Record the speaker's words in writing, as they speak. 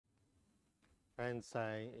Friends,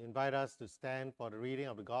 I invite us to stand for the reading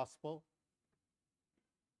of the Gospel.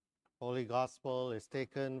 Holy Gospel is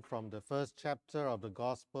taken from the first chapter of the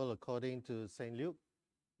Gospel according to St. Luke,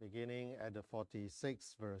 beginning at the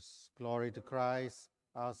 46th verse. Glory to Christ,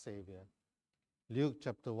 our Savior. Luke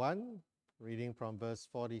chapter 1, reading from verse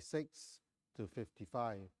 46 to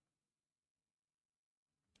 55.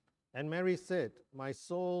 And Mary said, "My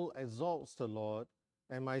soul exalts the Lord,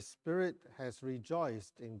 and my spirit has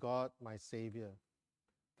rejoiced in God my Savior.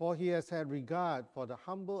 For he has had regard for the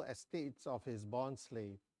humble estates of his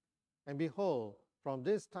bondslave. And behold, from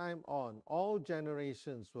this time on, all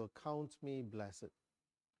generations will count me blessed.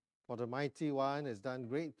 For the Mighty One has done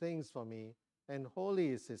great things for me, and holy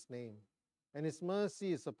is his name. And his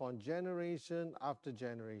mercy is upon generation after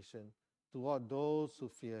generation toward those who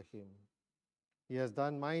fear him. He has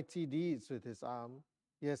done mighty deeds with his arm.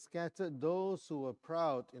 He has scattered those who were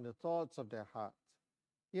proud in the thoughts of their heart.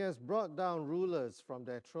 He has brought down rulers from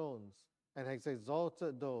their thrones and has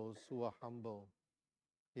exalted those who are humble.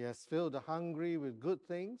 He has filled the hungry with good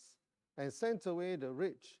things and sent away the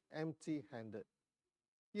rich empty-handed.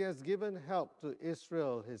 He has given help to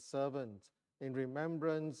Israel, his servant, in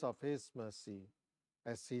remembrance of his mercy,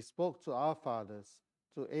 as he spoke to our fathers,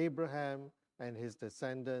 to Abraham and his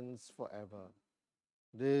descendants forever."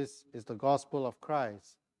 This is the gospel of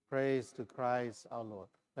Christ. Praise to Christ our Lord.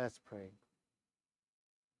 Let's pray.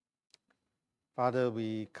 Father,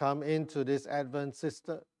 we come into this Advent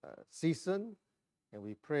season, and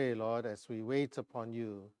we pray, Lord, as we wait upon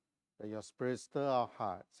you, that your Spirit stir our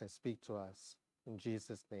hearts and speak to us. In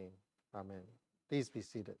Jesus' name, amen. Please be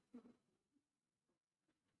seated.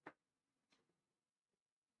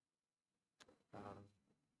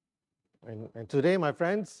 And today, my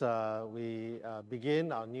friends, we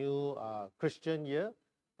begin our new Christian year,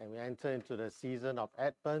 and we enter into the season of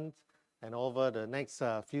Advent. And over the next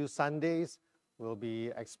few Sundays, we'll be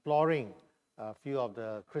exploring a few of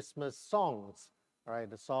the Christmas songs, right?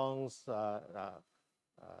 The songs that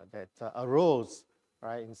arose,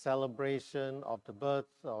 right, in celebration of the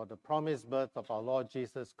birth or the promised birth of our Lord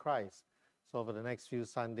Jesus Christ. So over the next few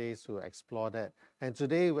Sundays, we'll explore that. And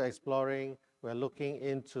today we're looking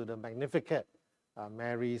into the Magnificat,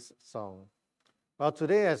 Mary's song. Well,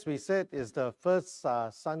 today, as we said, is the first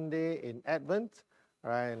Sunday in Advent,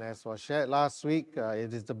 right? And as was shared last week,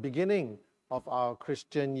 it is the beginning of our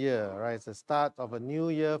Christian year, right? It's the start of a new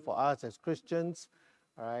year for us as Christians,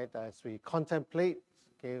 right? As we contemplate,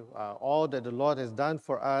 all that the Lord has done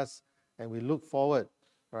for us, and we look forward,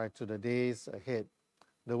 right, to the days ahead.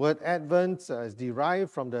 The word Advent is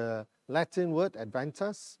derived from the Latin word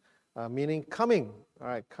adventus, meaning coming, all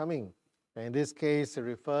right, coming. And in this case, it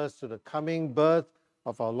refers to the coming birth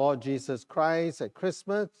of our Lord Jesus Christ at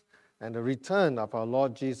Christmas and the return of our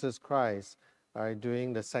Lord Jesus Christ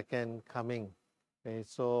during the second coming. Okay,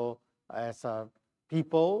 so as a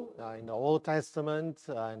people in the Old Testament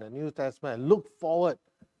and the New Testament, I look forward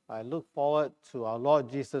to our Lord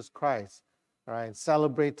Jesus Christ, all right, and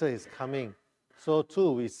celebrated his coming. So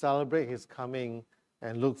too, we celebrate his coming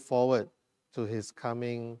and look forward to his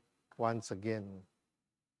coming once again.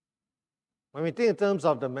 When we think in terms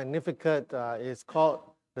of the Magnificat, it's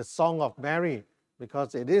called the Song of Mary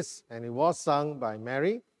because it is, and it was sung by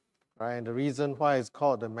Mary, right? And the reason why it's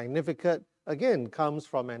called the Magnificat, again, comes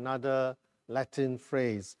from another Latin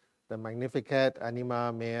phrase, the Magnificat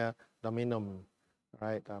anima mea Dominum,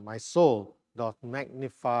 right? My soul doth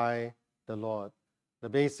magnify the Lord. The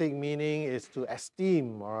basic meaning is to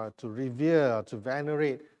esteem or to revere, or to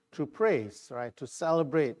venerate through praise, right? To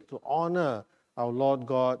celebrate, to honor our Lord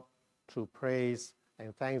God through praise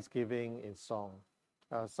and thanksgiving in song.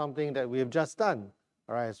 Something that we have just done,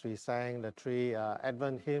 all right, as we sang the three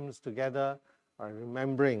Advent hymns together,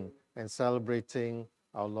 remembering and celebrating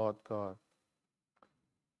our Lord God.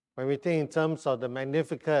 When we think in terms of the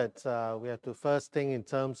Magnificat, we have to first think in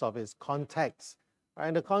terms of its context. Right?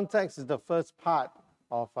 And the context is the first part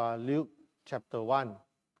of Luke chapter 1.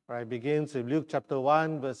 Right? It begins with Luke chapter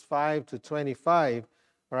 1, verse 5 to 25,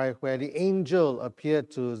 right, where the angel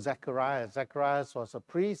appeared to Zacharias. Zacharias was a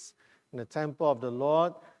priest in the temple of the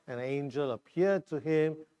Lord, and an angel appeared to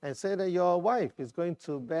him and said that your wife is going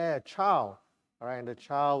to bear a child, right, and the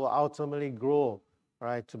child will ultimately grow,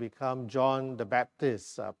 right, to become John the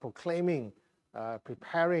Baptist, preparing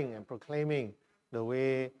and proclaiming the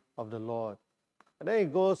way of the Lord. And then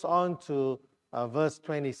it goes on to verse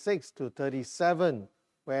 26 to 37,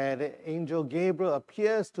 where the angel Gabriel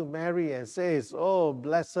appears to Mary and says, "Oh,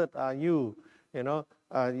 blessed are you,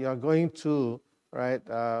 you're going to, right,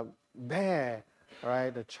 bear,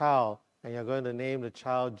 right, the child, and you're going to name the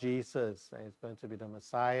child Jesus, and it's going to be the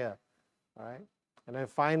Messiah," right? And then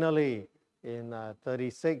finally, in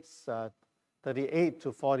 38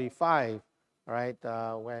 to 45, right,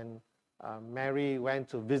 when Mary went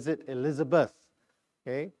to visit Elizabeth.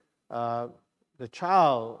 Okay, the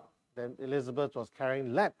child that Elizabeth was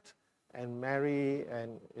carrying leapt, and Mary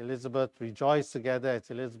and Elizabeth rejoiced together as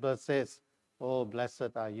Elizabeth says, "Oh,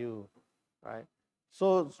 blessed are you," right?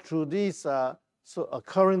 So through these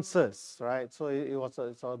occurrences, right? So it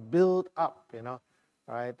was a build up,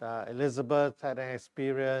 right? Elizabeth had an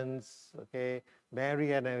experience, okay? Mary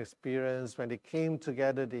had an experience. When they came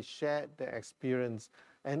together, they shared their experience.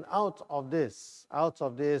 And out of this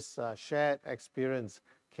shared experience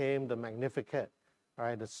came the Magnificat,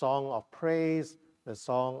 right? The song of praise, the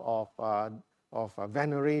song of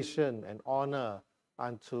veneration and honor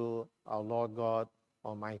unto our Lord God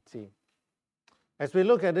Almighty. As we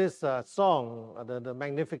look at this song, the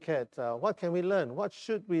Magnificat, what can we learn? What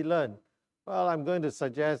should we learn? Well, I'm going to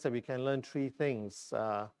suggest that we can learn three things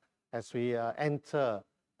as we enter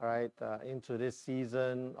into this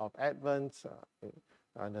season of Advent,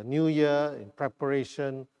 the New Year, in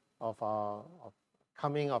preparation of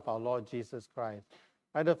coming of our Lord Jesus Christ.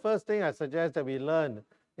 The first thing I suggest that we learn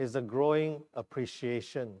is the growing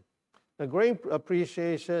appreciation. The growing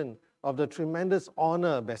appreciation of the tremendous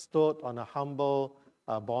honor bestowed on a humble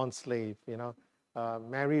bond slave.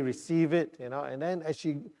 Mary received it, and then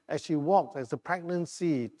as she walked, as the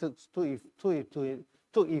pregnancy took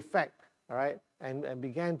effect, all right, and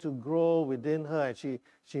began to grow within her, and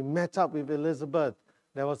she met up with Elizabeth,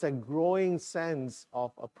 there was a growing sense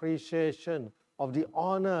of appreciation of the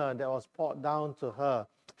honor that was poured down to her.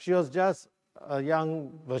 She was just a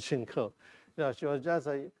young virgin girl. She was just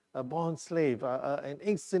a born slave, an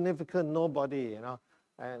insignificant nobody,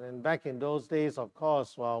 And back in those days, of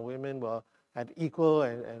course, while women had equal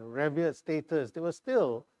and revered status, they were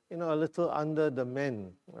still, a little under the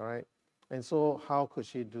men, all right? And so how could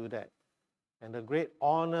she do that? And the great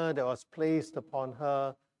honor that was placed upon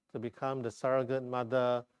her to become the surrogate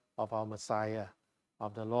mother of our Messiah,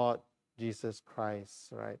 of the Lord Jesus Christ,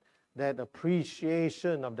 right? That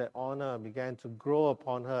appreciation of that honor began to grow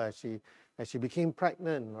upon her as she became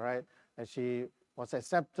pregnant, right? As she was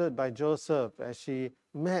accepted by Joseph, as she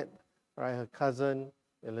met, right, her cousin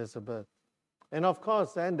Elizabeth. And of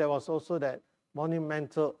course, then there was also that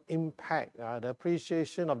monumental impact, the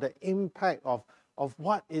appreciation of the impact of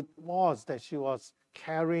what it was that she was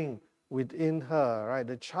carrying within her, right?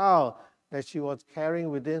 The child that she was carrying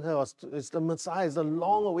within her is the Messiah, is the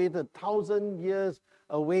long-awaited, 1,000 years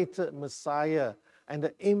awaited Messiah, and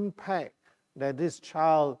the impact that this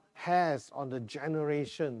child has on the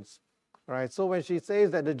generations, right? So when she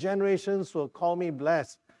says that the generations will call me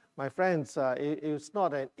blessed, my friends, it's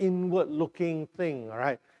not an inward-looking thing, all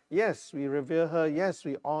right? Yes, we revere her. Yes,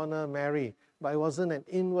 we honor Mary, but it wasn't an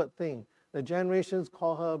inward thing. The generations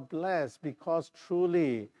call her blessed because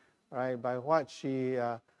truly, right, by what she,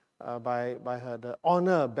 by her, the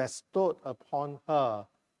honor bestowed upon her,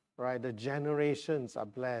 right, the generations are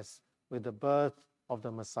blessed with the birth of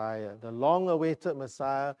the Messiah, the long-awaited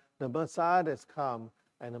Messiah, the Messiah that's come,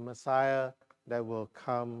 and the Messiah that will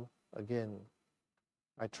come again.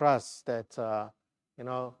 I trust that,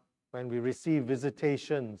 when we receive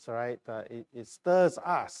visitations, right, it stirs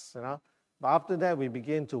us, But after that, we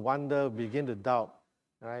begin to wonder, begin to doubt,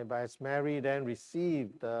 right? But as Mary then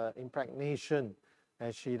received the impregnation,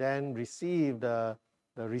 as she then received the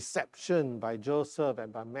reception by Joseph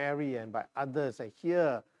and by Mary and by others, and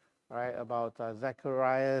hear, right, about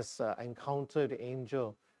Zechariah's encounter with the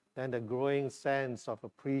angel, then the growing sense of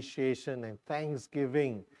appreciation and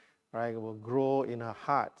thanksgiving, right, will grow in her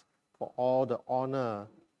heart for all the honor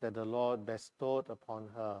that the Lord bestowed upon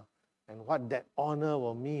her, and what that honor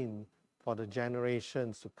will mean for the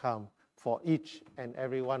generations to come, for each and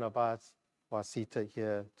every one of us who are seated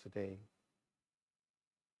here today.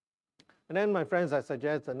 And then, my friends, I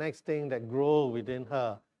suggest the next thing that grows within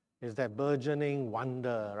her is that burgeoning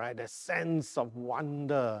wonder, right? The sense of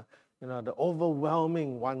wonder, the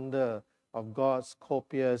overwhelming wonder of God's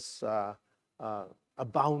copious,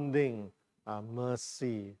 abounding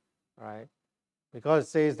mercy, right? Because it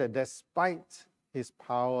says that despite his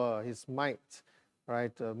power, his might,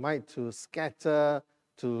 right, might to scatter,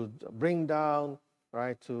 to bring down,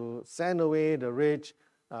 right, to send away the rich,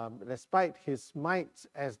 despite his might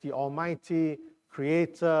as the almighty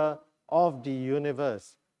creator of the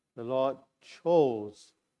universe, the Lord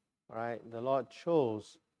chose, right? The Lord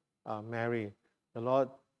chose Mary. The Lord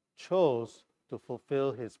chose to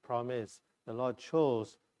fulfill his promise. The Lord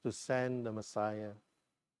chose to send the Messiah.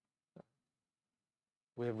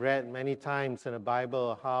 We've read many times in the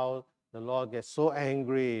Bible how the Lord gets so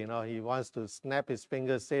angry, he wants to snap his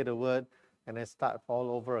fingers, say the word, and then start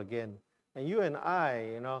all over again. And you and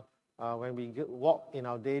I, when we walk in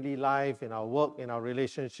our daily life, in our work, in our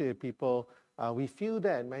relationship with people, we feel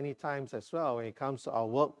that many times as well. When it comes to our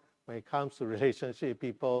work, when it comes to relationship with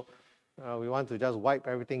people, we want to just wipe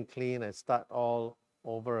everything clean and start all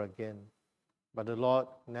over again. But the Lord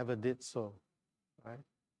never did so, right?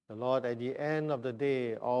 The Lord, at the end of the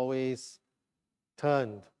day, always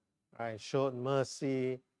turned, right? Showed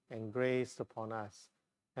mercy and grace upon us.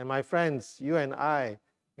 And my friends, you and I,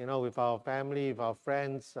 with our family, with our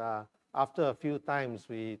friends, after a few times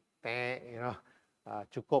we,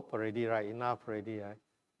 cukup already, right? Enough already, right?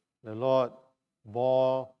 The Lord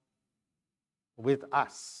bore with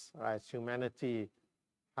us, right? Humanity,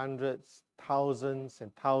 hundreds, thousands,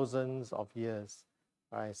 and thousands of years,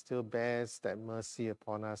 right? Still bears that mercy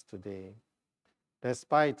upon us today.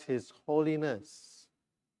 Despite His holiness,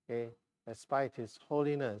 okay? Despite His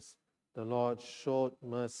holiness, the Lord showed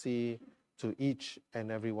mercy to each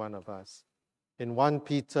and every one of us. In 1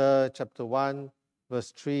 Peter chapter 1,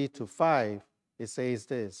 verse 3 to 5, it says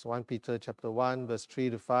this, 1 Peter chapter 1, verse 3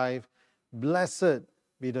 to 5, "Blessed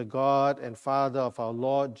be the God and Father of our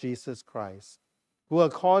Lord Jesus Christ, who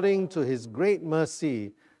according to His great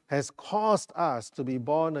mercy has caused us to be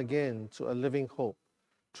born again to a living hope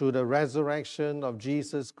through the resurrection of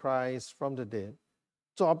Jesus Christ from the dead,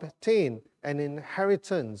 to obtain an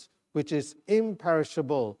inheritance which is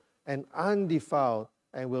imperishable and undefiled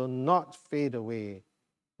and will not fade away,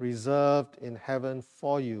 reserved in heaven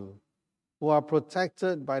for you, who are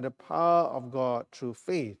protected by the power of God through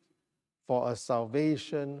faith for a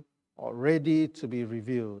salvation ready to be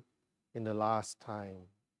revealed in the last time."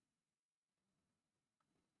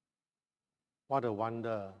 What a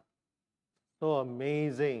wonder. So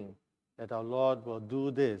amazing that our Lord will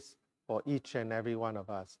do this for each and every one of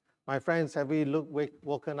us. My friends, have we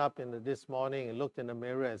woken up this morning and looked in the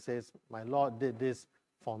mirror and says, "My Lord did this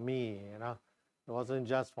for me"? It wasn't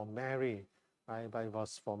just for Mary, right? But it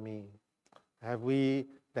was for me. Have we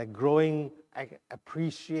that growing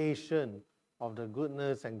appreciation of the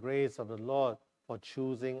goodness and grace of the Lord for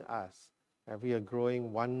choosing us? Have we a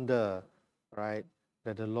growing wonder, right,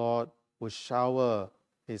 that the Lord will shower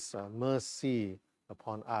His mercy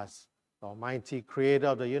upon us, the Almighty Creator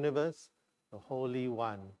of the universe, the Holy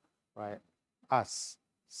One, right? Us,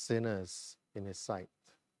 sinners in His sight.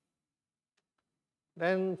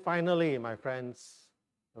 Then finally, my friends,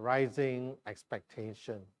 rising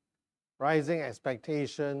expectation. Rising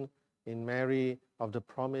expectation in Mary of the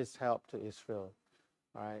promised help to Israel,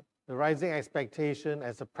 right? The rising expectation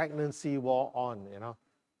as the pregnancy wore on,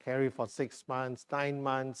 carry for 6 months, 9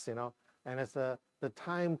 months, and as the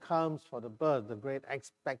time comes for the birth, the great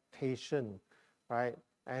expectation, right?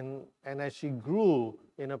 And as she grew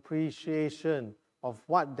in appreciation of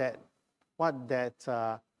the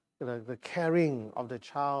caring of the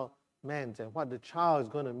child meant and what the child is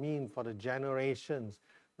going to mean for the generations,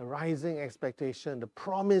 the rising expectation, the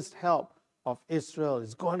promised help of Israel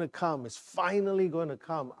is going to come, is finally going to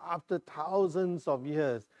come after thousands of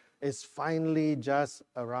years, is finally just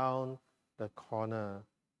around the corner,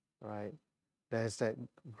 right? There's that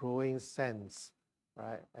growing sense,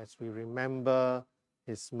 right, as we remember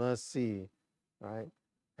His mercy, right,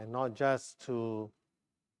 and not just to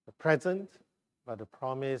the present, but the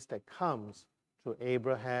promise that comes through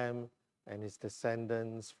Abraham and his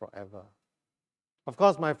descendants forever. Of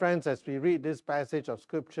course, my friends, as we read this passage of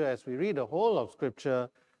Scripture, as we read the whole of Scripture,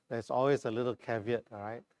 there's always a little caveat, all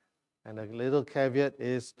right? And the little caveat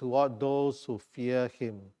is toward those who fear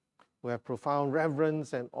Him, who have profound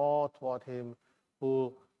reverence and awe toward Him,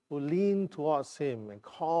 who lean towards Him and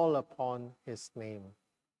call upon His name,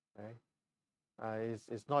 right?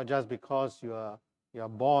 It's not just because you are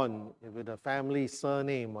born with a family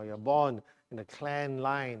surname or you're born in a clan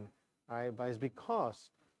line, right? But it's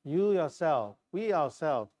because we ourselves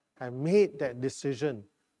have made that decision,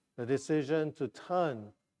 the decision to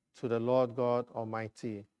turn to the Lord God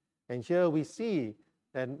Almighty. And here we see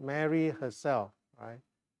that Mary herself, right,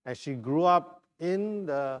 as she grew up in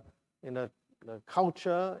the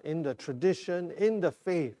culture, in the tradition, in the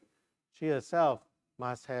faith, she herself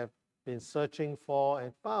must have been searching for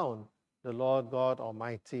and found the Lord God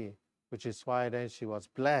Almighty, which is why then she was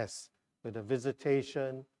blessed with the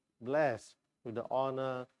visitation, blessed with the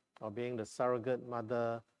honor of being the surrogate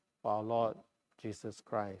mother for our Lord Jesus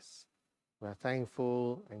Christ. We're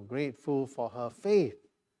thankful and grateful for her faith,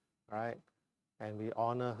 right? And we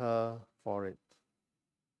honor her for it.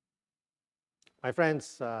 My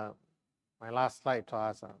friends, my last slide to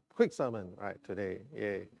us, quick sermon, right, today.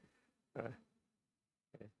 Yay. Right.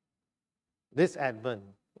 Okay. This Advent,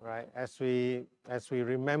 right, as we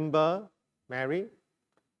remember Mary,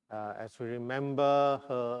 as we remember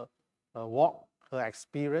her her walk, her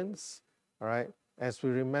experience, all right, as we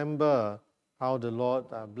remember how the Lord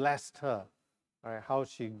blessed her, all right, how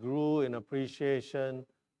she grew in appreciation,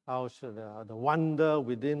 how the wonder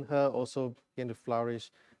within her also began to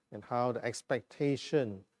flourish, and how the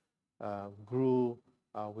expectation grew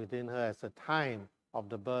within her as the time of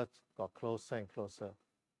the birth got closer and closer.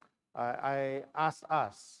 I ask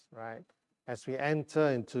us, right, as we enter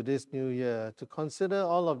into this new year, to consider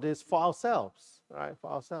all of this for ourselves, right,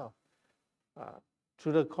 for ourselves.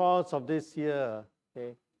 Through the course of this year,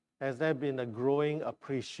 okay, has there been a growing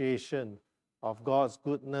appreciation of God's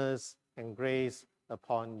goodness and grace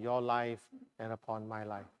upon your life and upon my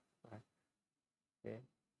life? Right? Okay.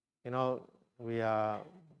 You know, we are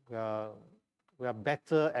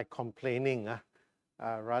better at complaining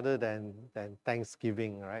rather than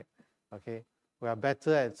thanksgiving, right? Okay, we are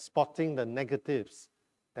better at spotting the negatives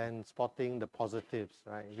than spotting the positives,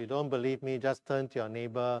 right? If you don't believe me, just turn to your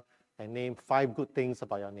neighbor and name 5 good things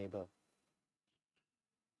about your neighbor.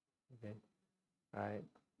 Okay, right?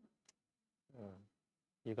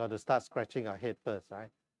 You got to start scratching your head first, right?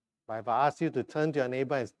 But if I ask you to turn to your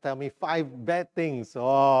neighbor and tell me 5 bad things,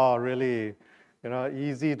 oh, really,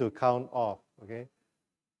 easy to count off, okay?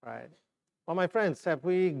 Right? Well, my friends, have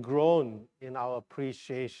we grown in our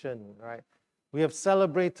appreciation, right? We have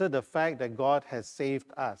celebrated the fact that God has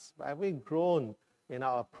saved us, but have we grown in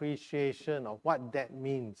our appreciation of what that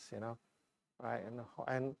means, right?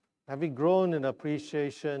 And have we grown in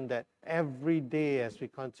appreciation that every day as we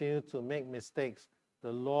continue to make mistakes,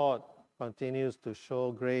 the Lord continues to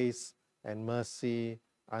show grace and mercy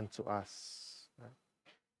unto us. Right?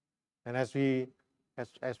 And as we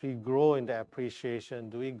grow in the appreciation,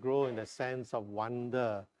 do we grow in the sense of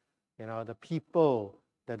wonder? The people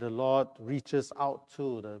that the Lord reaches out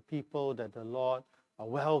to, the people that the Lord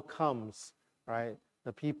welcomes, right?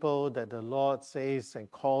 The people that the Lord says and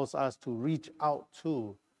calls us to reach out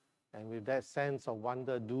to. And with that sense of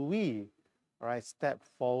wonder, do we, right, step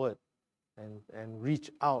forward and reach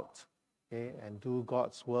out, okay, and do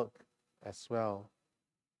God's work as well?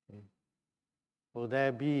 Okay. Will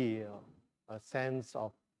there be a sense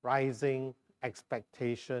of rising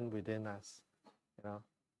expectation within us?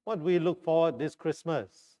 What do we look forward this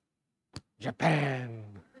Christmas? Japan.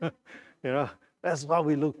 That's what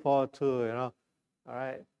we look forward to. All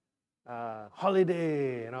right,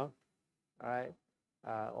 holiday. All right,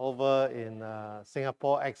 over in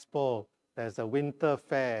Singapore Expo, there's a winter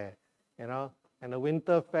fair. And the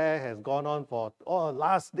winter fair has gone on for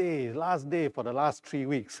last day for the last 3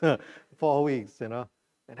 weeks, 4 weeks. And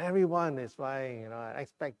everyone is flying. An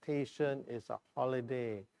expectation is a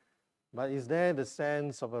holiday. But is there the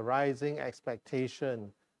sense of a rising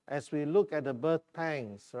expectation as we look at the birth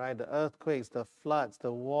pangs, right? The earthquakes, the floods,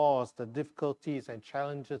 the wars, the difficulties and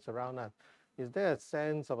challenges around us? Is there a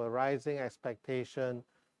sense of a rising expectation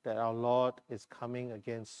that our Lord is coming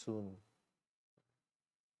again soon?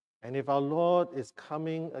 And if our Lord is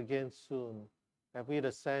coming again soon, have we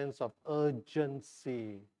the sense of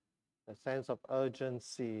urgency,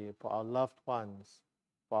 for our loved ones,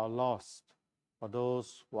 for our lost, for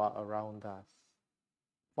those who are around us,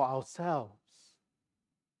 for ourselves,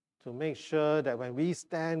 to make sure that when we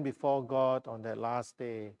stand before God on that last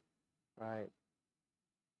day, right,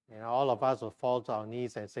 all of us will fall to our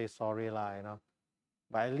knees and say sorry,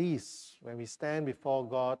 but at least when we stand before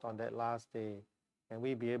God on that last day, can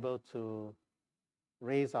we be able to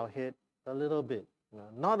raise our head a little bit,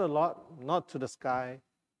 not a lot, not to the sky,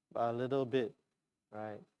 but a little bit,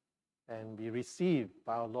 right, and be received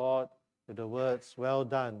by our Lord with the words, "Well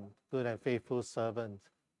done, good and faithful servant,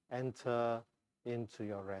 enter into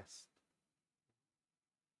your rest."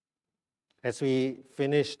 As we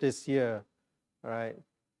finish this year, right,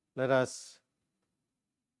 let us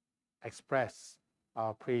express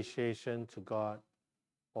our appreciation to God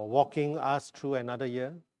for walking us through another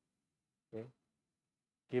year, okay?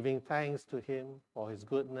 Giving thanks to Him for His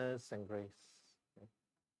goodness and grace. Okay?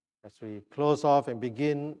 As we close off and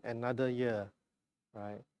begin another year,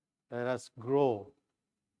 right, let us grow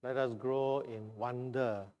in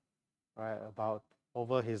wonder, right,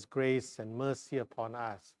 over His grace and mercy upon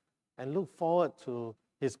us, and look forward to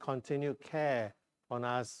His continued care on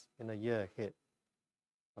us in the year ahead.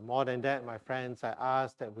 But more than that, my friends, I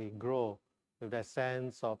ask that we grow with that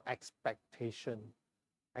sense of expectation,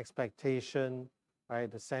 right,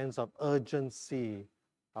 the sense of urgency.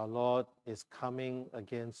 Our Lord is coming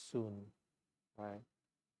again soon, right?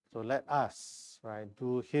 So let us, right,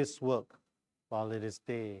 do His work while it is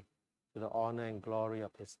day, to the honor and glory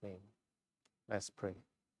of His name. Let's pray.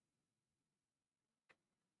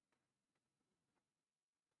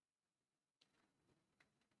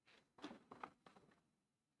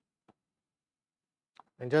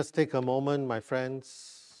 And just take a moment, my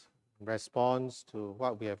friends, in response to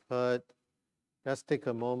what we have heard. Just take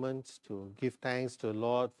a moment to give thanks to the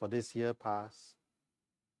Lord for this year past.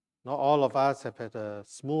 Not all of us have had a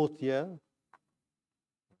smooth year,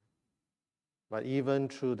 but even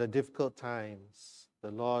through the difficult times,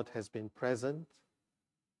 the Lord has been present,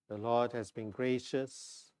 the Lord has been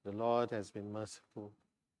gracious, the Lord has been merciful.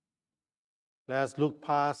 Let us look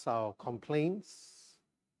past our complaints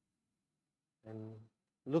and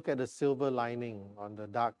look at the silver lining on the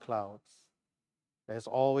dark clouds. That's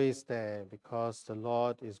always there because the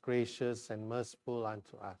Lord is gracious and merciful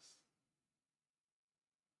unto us.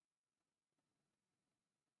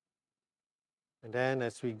 And then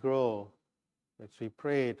as we grow, as we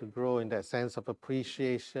pray to grow in that sense of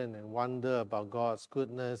appreciation and wonder about God's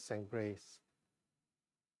goodness and grace,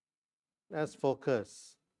 let's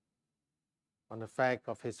focus on the fact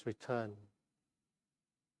of His return.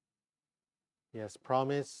 He has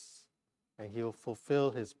promised and He will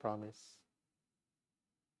fulfill His promise.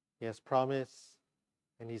 He has promised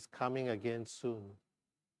and He's coming again soon.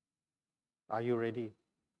 Are you ready?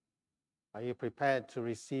 Are you prepared to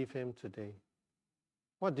receive Him today?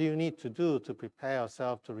 What do you need to do to prepare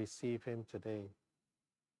yourself to receive Him today?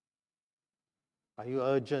 Are you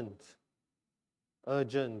urgent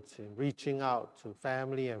in reaching out to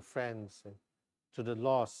family and friends and to the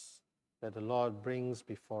lost that the Lord brings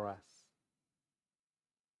before us?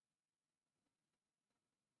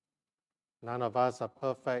 None of us are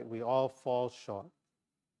perfect. We all fall short.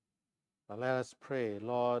 But let us pray,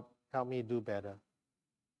 Lord, help me do better.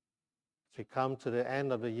 As we come to the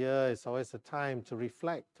end of the year, it's always a time to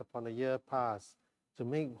reflect upon the year past, to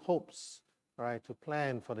make hopes, right, to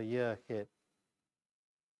plan for the year ahead.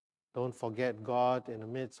 Don't forget God in the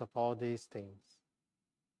midst of all these things.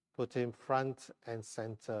 Put Him front and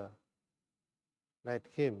center. Let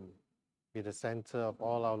Him be the center of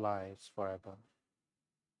all our lives forever.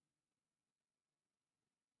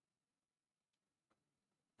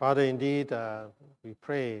 Father, indeed, we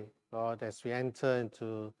pray, Lord, as we enter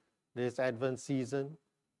into this Advent season,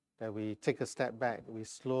 that we take a step back, we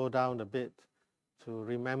slow down a bit to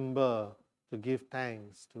remember, to give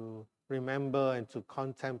thanks, to remember and to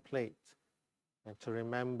contemplate, and to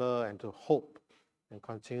remember and to hope, and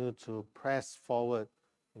continue to press forward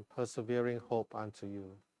in persevering hope unto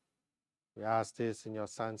you. We ask this in your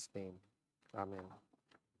Son's name. Amen.